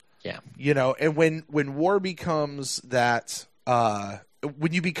 years. Yeah. And when war becomes that,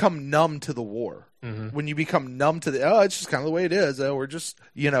 when you become numb to the war, when you become numb to it's just kind of the way it is. We're just,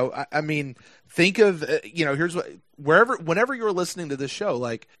 I mean, think of, here's what, whenever you're listening to this show,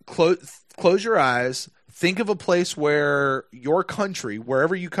 like close your eyes, think of a place where your country,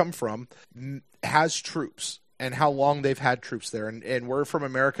 wherever you come from, has troops and how long they've had troops there. And we're from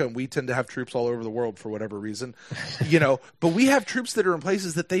America and we tend to have troops all over the world for whatever reason, but we have troops that are in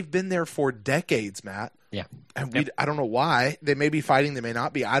places that they've been there for decades, Matt. Yeah. And I don't know why. They may be fighting, they may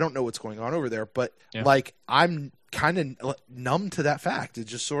not be. I don't know what's going on over there, but I'm kind of numb to that fact. It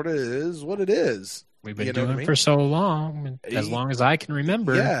just sort of is what it is. We've been doing it for so long, as long as I can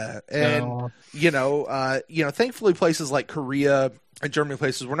remember. Yeah. And, thankfully places like Korea and Germany,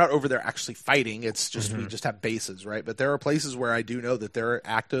 places, we're not over there actually fighting. It's just, we just have bases, right? But there are places where I do know that there are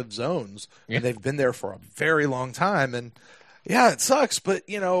active zones and they've been there for a very long time. And it sucks, but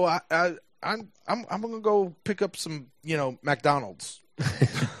I'm going to go pick up some, McDonald's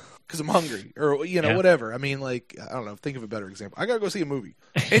because I'm hungry or, whatever. I mean, like, I don't know. Think of a better example. I got to go see a movie.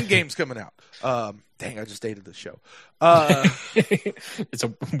 Endgame's coming out. Dang, I just dated this show. It's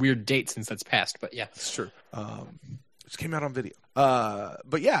a weird date since that's passed, but yeah. It's true. It came out on video.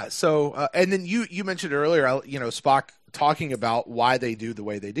 But yeah, so, and then you mentioned earlier, Spock talking about why they do the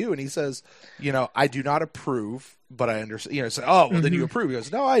way they do. And he says, I do not approve, but I understand, say, oh, well then you approve. He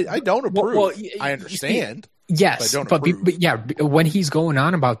goes, no, I don't approve. Well, I understand. Yes, but when he's going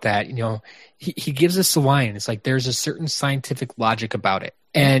on about that, he gives us a line. It's like there's a certain scientific logic about it,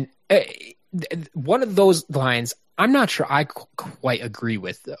 and one of those lines I'm not sure I quite agree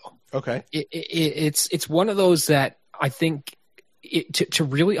with, though. Okay, it's one of those that I think to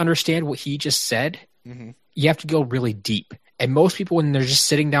really understand what he just said, you have to go really deep. And most people, when they're just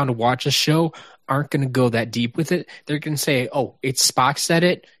sitting down to watch a show, aren't going to go that deep with it. They're going to say, "Oh, it's Spock said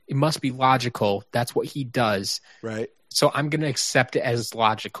it. It must be logical. That's what he does." Right. So I'm going to accept it as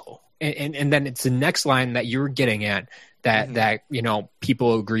logical. And then it's the next line that you're getting at that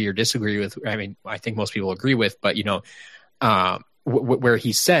people agree or disagree with. I mean, I think most people agree with, but where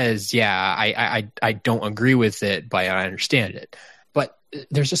he says, I don't agree with it, but I understand it. But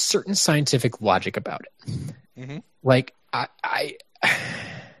there's a certain scientific logic about it. Like I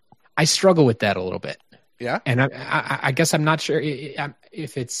struggle with that a little bit. Yeah. And I guess I'm not sure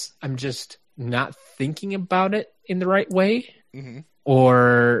if I'm just not thinking about it in the right way,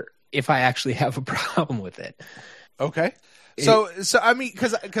 or if I actually have a problem with it. Okay. So I mean,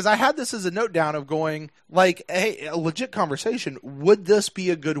 because I had this as a note down of going like, hey, a legit conversation. Would this be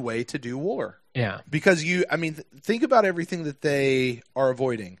a good way to do war? Yeah. Because think about everything that they are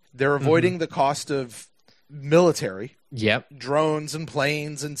avoiding. They're avoiding the cost of military. Yep. Drones and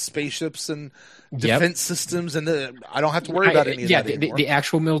planes and spaceships and defense systems, and I don't have to worry about any of that anymore. The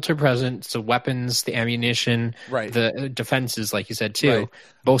actual military presence, the weapons, the ammunition, right. The defenses, like you said too, right.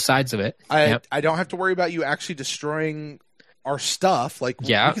 Both sides of it. I don't have to worry about you actually destroying our stuff. Like, we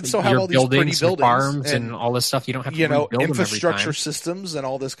can still have your all these pretty buildings, farms, and all this stuff. You don't have to rebuild them infrastructure every time. systems and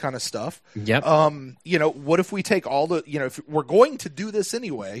all this kind of stuff. Yep. What if we take all the, if we're going to do this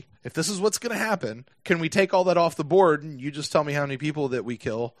anyway, if this is what's going to happen, can we take all that off the board and you just tell me how many people that we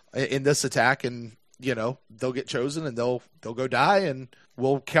kill in this attack, and you know, they'll get chosen and they'll go die, and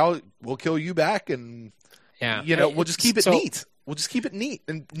we'll kill you back, and you know, we'll just keep it neat. We'll just keep it neat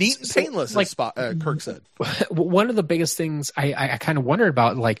and painless, like, as Kirk said. One of the biggest things I kind of wondered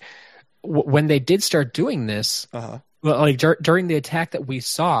about, like, when they did start doing this, like during the attack that we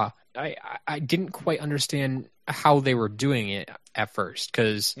saw, I didn't quite understand how they were doing it at first,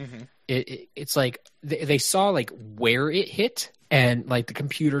 because it's like they saw like where it hit, and like the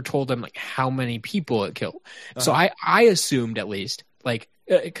computer told them like how many people it killed. So I assumed, at least, like,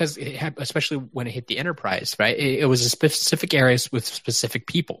 because it had, especially when it hit the Enterprise, right? It was a specific areas with specific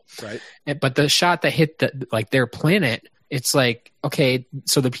people, right? But the shot that hit their planet, it's like, okay,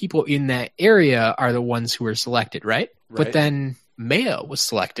 so the people in that area are the ones who were selected, right? But then Maya was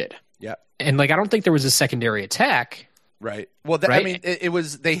selected. Yeah. And like, I don't think there was a secondary attack. Right. Well, I mean, it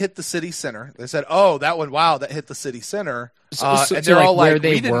was, they hit the city center. They said, oh, that one, wow, that hit the city center. And they're all like, where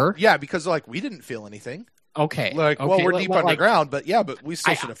they were? Yeah, because like, we didn't feel anything. Okay. Like, well, we're deep underground, but we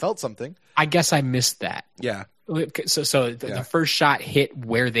still should have felt something. I guess I missed that. Yeah. So the first shot hit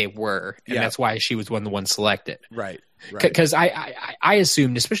where they were, and that's why she was the one selected. Right. Because I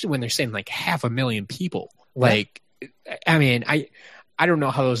assumed, especially when they're saying like 500,000 people, like, I mean, I don't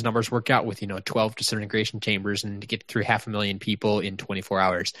know how those numbers work out with, 12 disintegration chambers and to get through 500,000 people in 24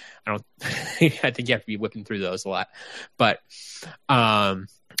 hours. I think you have to be whipping through those a lot, but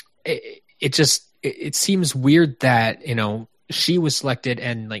it seems weird that, she was selected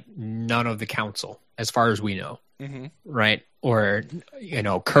and like none of the council, as far as we know. Right. Or,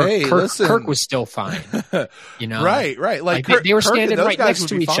 Kirk was still fine, Right. Like they were standing right next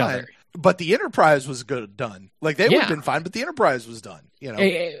to each other. But the Enterprise was done. Like they would have been fine, but the Enterprise was done.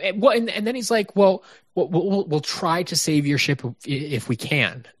 Well, and then he's like, "Well, we'll try to save your ship if we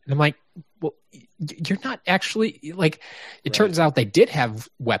can." And I'm like, "Well, you're not actually like." It turns out they did have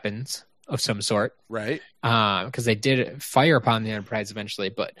weapons of some sort, right? Because they did fire upon the Enterprise eventually,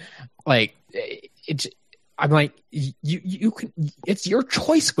 but like I'm like, you can. It's your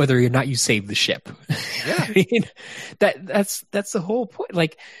choice whether or not you save the ship. Yeah, I mean, that's the whole point.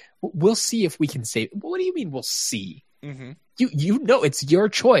 Like, we'll see if we can save. What do you mean we'll see? You know, it's your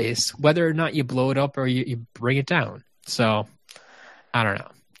choice whether or not you blow it up or you bring it down. So I don't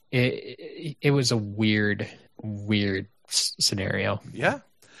know. It was a weird scenario. Yeah,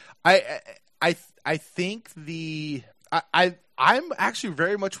 I think I'm actually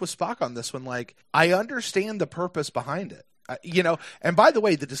very much with Spock on this one. Like, I understand the purpose behind it. And by the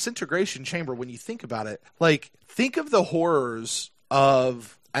way, the disintegration chamber, when you think about it, like, think of the horrors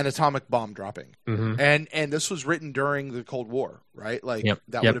of an atomic bomb dropping. And this was written during the Cold War, right? Like,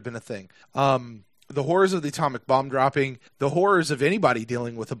 that would have been a thing. The horrors of the atomic bomb dropping, the horrors of anybody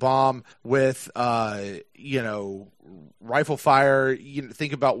dealing with a bomb, with, rifle fire.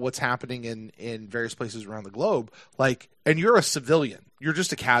 Think about what's happening in various places around the globe. Like, and you're a civilian. You're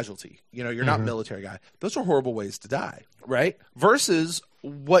just a casualty. You're not a military guy. Those are horrible ways to die, right? Versus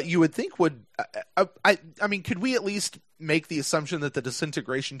what you would think would, I mean, could we at least make the assumption that the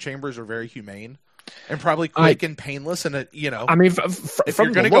disintegration chambers are very humane and probably quick and painless? And I mean, if from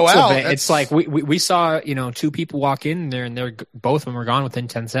you're going to go out, it's like we saw, two people walk in there and both of them were gone within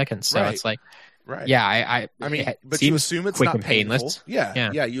 10 seconds. So it's like, right. Yeah, I mean, but you assume it's quick not and painless. painful.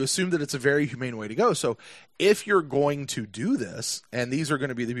 Yeah. You assume that it's a very humane way to go. So if you're going to do this, and these are going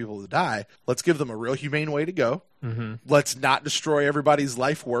to be the people who die, let's give them a real humane way to go. Let's not destroy everybody's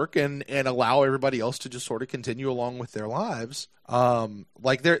life work and allow everybody else to just sort of continue along with their lives.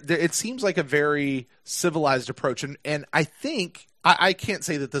 Like there, it seems like a very civilized approach, and I think I can't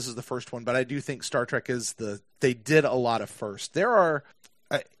say that this is the first one, but I do think Star Trek they did a lot of first. There are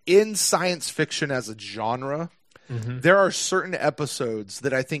in science fiction as a genre, there are certain episodes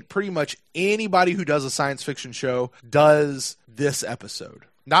that I think pretty much anybody who does a science fiction show does this episode.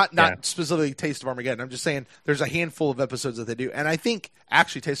 Not specifically Taste of Armageddon. I'm just saying there's a handful of episodes that they do. And I think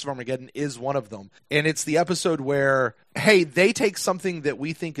actually Taste of Armageddon is one of them. And it's the episode where, hey, they take something that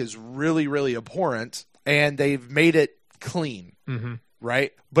we think is really, really abhorrent and they've made it clean,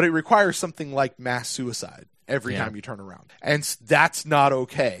 right? But it requires something like mass suicide every time you turn around. And that's not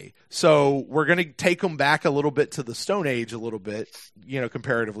okay. So we're going to take them back a little bit to the Stone Age a little bit,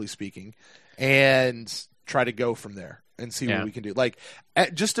 comparatively speaking, and try to go from there and see what we can do. Like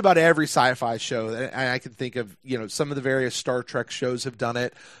just about every sci-fi show, and I can think of, some of the various Star Trek shows have done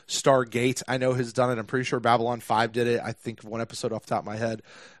it. Stargate, I know, has done it. I'm pretty sure Babylon 5 did it. I think of one episode off the top of my head.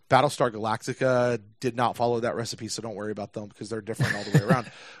 Battlestar Galactica did not follow that recipe, so don't worry about them because they're different all the way around.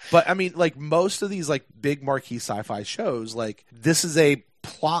 But I mean, like most of these like big marquee sci-fi shows, like this is a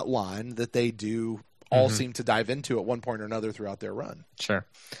plot line that they do all seem to dive into at one point or another throughout their run. Sure.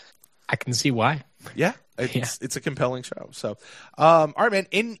 I can see why. Yeah, it's a compelling show. So, all right, man.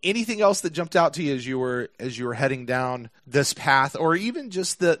 Anything else that jumped out to you as you were heading down this path, or even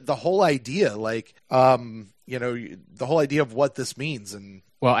just the whole idea, like the whole idea of what this means? And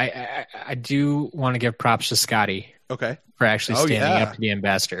well, I do want to give props to Scotty. Okay. For actually standing up to the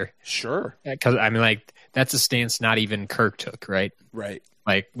ambassador. Sure. Because I mean, like, that's a stance not even Kirk took, right? Right.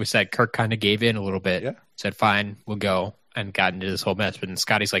 Like we said, Kirk kind of gave in a little bit. Yeah. Said, "Fine, we'll go," and got into this whole mess. But then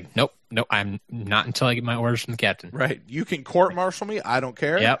Scotty's like, "Nope, I'm not until I get my orders from the captain." Right. You can court martial me. I don't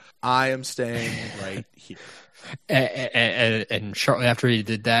care. Yep. I am staying right here. And shortly after he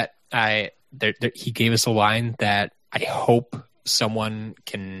did that, he gave us a line that I hope someone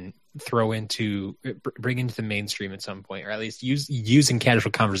can bring into the mainstream at some point, or at least use in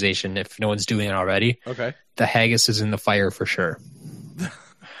casual conversation if no one's doing it already. Okay. The haggis is in the fire for sure.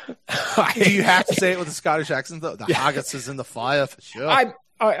 Do you have to say it with a Scottish accent though? The haggis is in the fire for sure.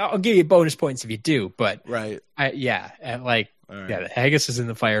 I'll give you bonus points if you do, but right. The haggis is in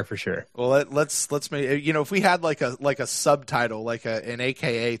the fire for sure. Well, let's make if we had like a subtitle, like an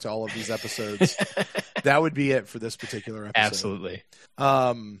AKA to all of these episodes, that would be it for this particular episode. Absolutely.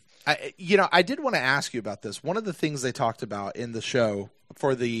 I did want to ask you about this. One of the things they talked about in the show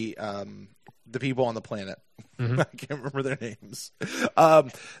for the people on the planet, I can't remember their names.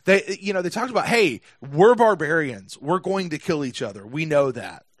 They talked about, hey, we're barbarians. We're going to kill each other. We know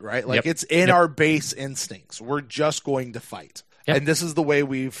that, right? Like it's in our base instincts. We're just going to fight. Yep. And this is the way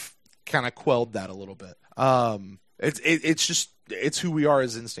we've kind of quelled that a little bit. It's who we are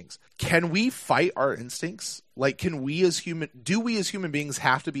as instincts. Can we fight our instincts? Like, do we as human beings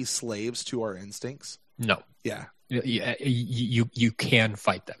have to be slaves to our instincts? No. Yeah. You can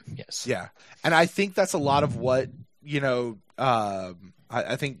fight them. Yes. Yeah. And I think that's a lot of what,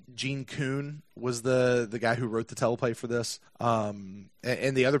 I think Gene Kuhn was the guy who wrote the teleplay for this. And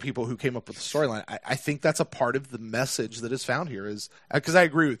the other people who came up with the storyline. I think that's a part of the message that is found here is because I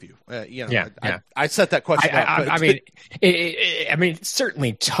agree with you. I set that question up. It's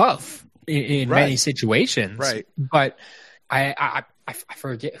certainly tough in many situations. Right. But I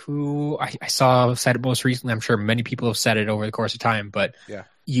forget who I saw said it most recently. I'm sure many people have said it over the course of time, but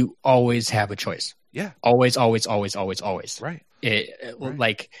you always have a choice. Yeah. Always. Right.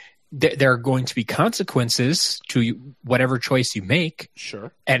 Like there are going to be consequences to whatever choice you make.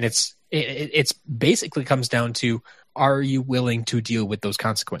 Sure. And it's basically comes down to, are you willing to deal with those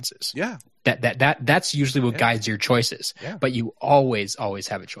consequences? Yeah. That's usually what guides your choices. Yeah. But you always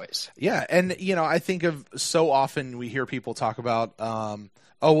have a choice. Yeah. And, I think of so often we hear people talk about,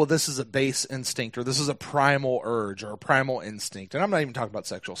 this is a base instinct, or this is a primal urge or a primal instinct. And I'm not even talking about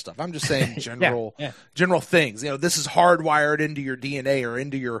sexual stuff. I'm just saying general things. This is hardwired into your DNA or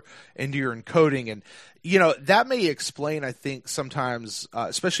into your encoding. And, that may explain, I think, sometimes,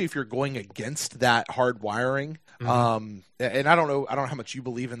 especially if you're going against that hardwiring. And I don't know how much you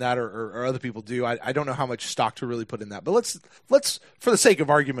believe in that or other people do. I don't know how much stock to really put in that. But let's for the sake of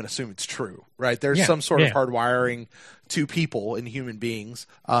argument, assume it's true, right? There's some sort of hardwiring to people and human beings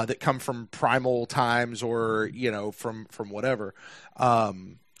that come from primal times or, from whatever.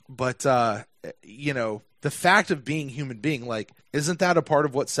 But the fact of being human being, like, isn't that a part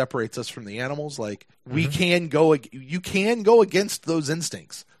of what separates us from the animals? Like, you can go against those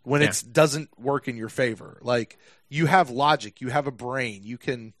instincts when it doesn't work in your favor. Like, you have logic, you have a brain, you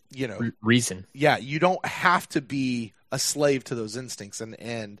can, reason. Yeah. You don't have to be a slave to those instincts.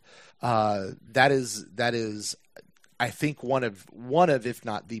 And that is, I think one of, if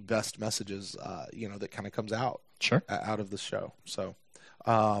not the best messages, that kind of comes out of the show. So,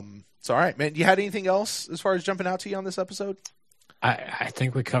 all right, man, you had anything else as far as jumping out to you on this episode? I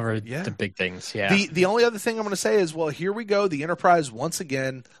think we covered the big things. Yeah. The only other thing I'm going to say is, well, here we go. The Enterprise once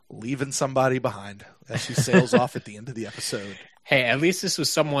again leaving somebody behind as she sails off at the end of the episode. Hey, at least this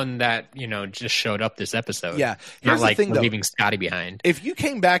was someone that, just showed up this episode. Yeah. Not like the thing, leaving Scotty behind. If you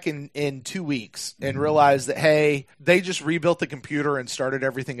came back in 2 weeks and realized that, hey, they just rebuilt the computer and started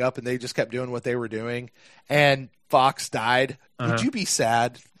everything up and they just kept doing what they were doing and Fox died, would you be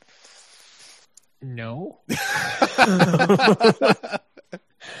sad? No.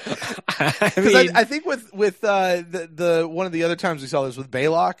 I think with the one of the other times we saw this with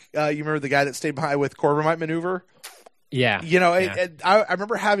Baylock, you remember the guy that stayed behind with Corbomite maneuver? Yeah. I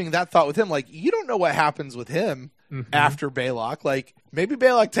remember having that thought with him. Like, you don't know what happens with him after Baylock. Like, maybe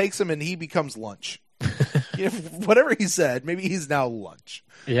Baylock takes him and he becomes lunch. Whatever he said, maybe he's now lunch.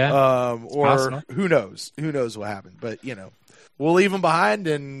 Yeah. Or who knows? Who knows what happened? But we'll leave them behind,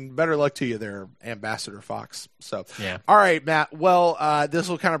 and better luck to you there, Ambassador Fox. So, yeah. All right, Matt. Well, this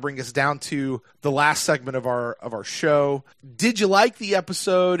will kind of bring us down to the last segment of our show. Did you like the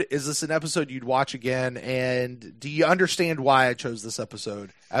episode? Is this an episode you'd watch again? And do you understand why I chose this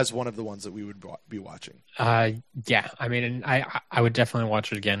episode as one of the ones that we would be watching? Yeah. I mean, I would definitely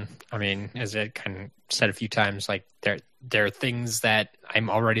watch it again. I mean, as I kind of said a few times, like there are things that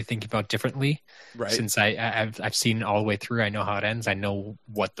I'm already thinking about differently. Right. Since I've seen it all the way through. I know how it ends. I know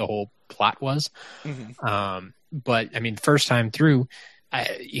what the whole plot was. Mm-hmm. But I mean, first time through,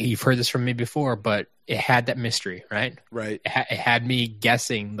 you've heard this from me before, but it had that mystery, right? Right. It had me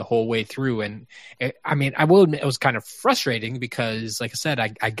guessing the whole way through. And I will admit it was kind of frustrating because, like I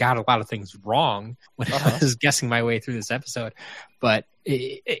said, I got a lot of things wrong when I was guessing my way through this episode, but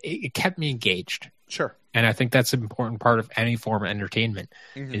it kept me engaged. Sure. And I think that's an important part of any form of entertainment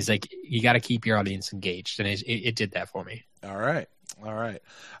is like, you got to keep your audience engaged. And it did that for me. All right.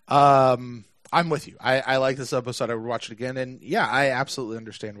 I'm with you. I like this episode. I would watch it again. And yeah, I absolutely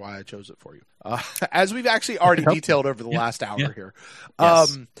understand why I chose it for you. As we've actually already detailed over the last hour here.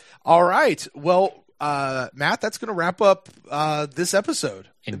 Yes. All right. Well, Matt, that's going to wrap up this episode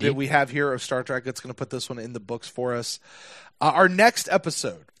that we have here of Star Trek. It's going to put this one in the books for us. Our next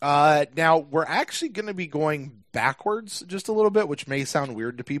episode. Now, we're actually going to be going backwards just a little bit, which may sound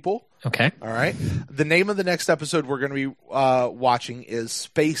weird to people. Okay. All right. The name of the next episode we're going to be watching is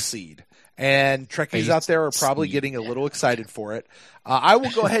Space Seed. And Trekkies out there are probably getting a little excited for it. I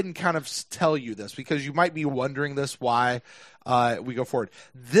will go ahead and kind of tell you this because you might be wondering why we go forward.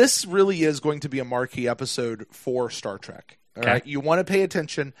 This really is going to be a marquee episode for Star Trek. All right. You want to pay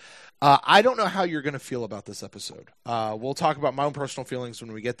attention. I don't know how you're going to feel about this episode. We'll talk about my own personal feelings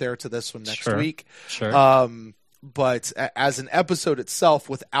when we get there to this one next week. Sure. But as an episode itself,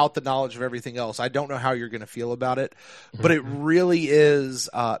 without the knowledge of everything else, I don't know how you're going to feel about it. But it really is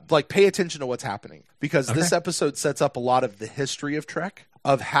pay attention to what's happening because this episode sets up a lot of the history of Trek,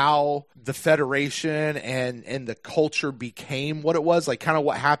 of how the Federation and the culture became what it was, like kind of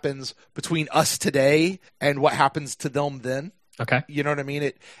what happens between us today and what happens to them then. Okay. You know what I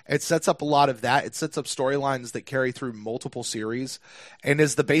mean? It sets up a lot of that. It sets up storylines that carry through multiple series and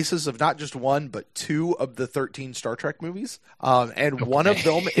is the basis of not just one, but 2 of the 13 Star Trek movies. And one of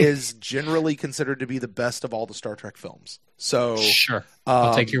them is generally considered to be the best of all the Star Trek films. So sure.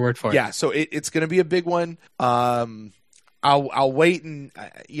 I'll take your word for it. Yeah. So it's going to be a big one. I'll wait and,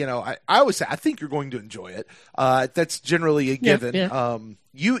 I always say, I think you're going to enjoy it. That's generally a given. Yeah.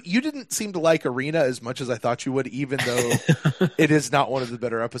 You didn't seem to like Arena as much as I thought you would, even though it is not one of the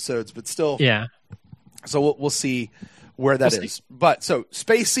better episodes, but still. Yeah. So we'll see where that is. But so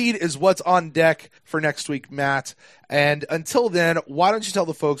Space Seed is what's on deck for next week, Matt. And until then, why don't you tell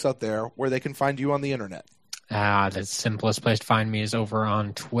the folks out there where they can find you on the internet? The simplest place to find me is over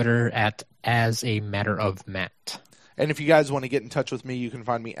on Twitter at As a Matter of Matt. And if you guys want to get in touch with me, you can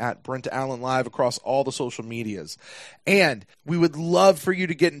find me at Brent Allen Live across all the social medias. And we would love for you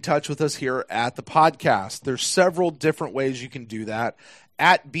to get in touch with us here at the podcast. There's several different ways you can do that.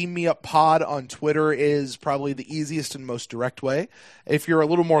 At Beam Me Up Pod on Twitter is probably the easiest and most direct way. If you're a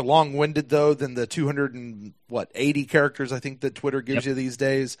little more long-winded, though, than the 280 characters I think that Twitter gives you these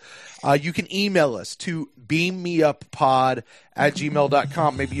days, you can email us to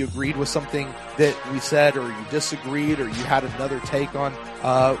beammeuppod@gmail.com. Maybe you agreed with something that we said, or you disagreed, or you had another take on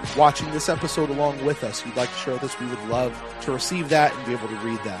watching this episode along with us. You'd like to share this, we would love to receive that and be able to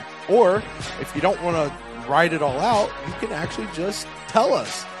read that. Or if you don't want to write it all out, you can actually just tell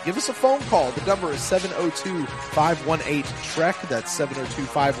us. Give us a phone call. The number is 702-518-TREK. That's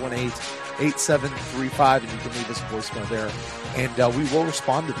 702-518-8735, and you can leave us a voicemail there. And we will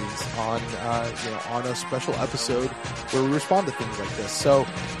respond to these on a special episode where we respond to things like this. So,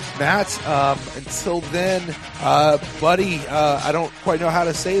 Matt, until then, buddy, I don't quite know how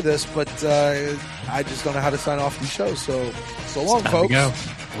to say this, but I just don't know how to sign off these shows. So long, folks. Go.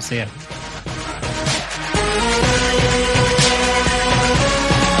 We'll see you.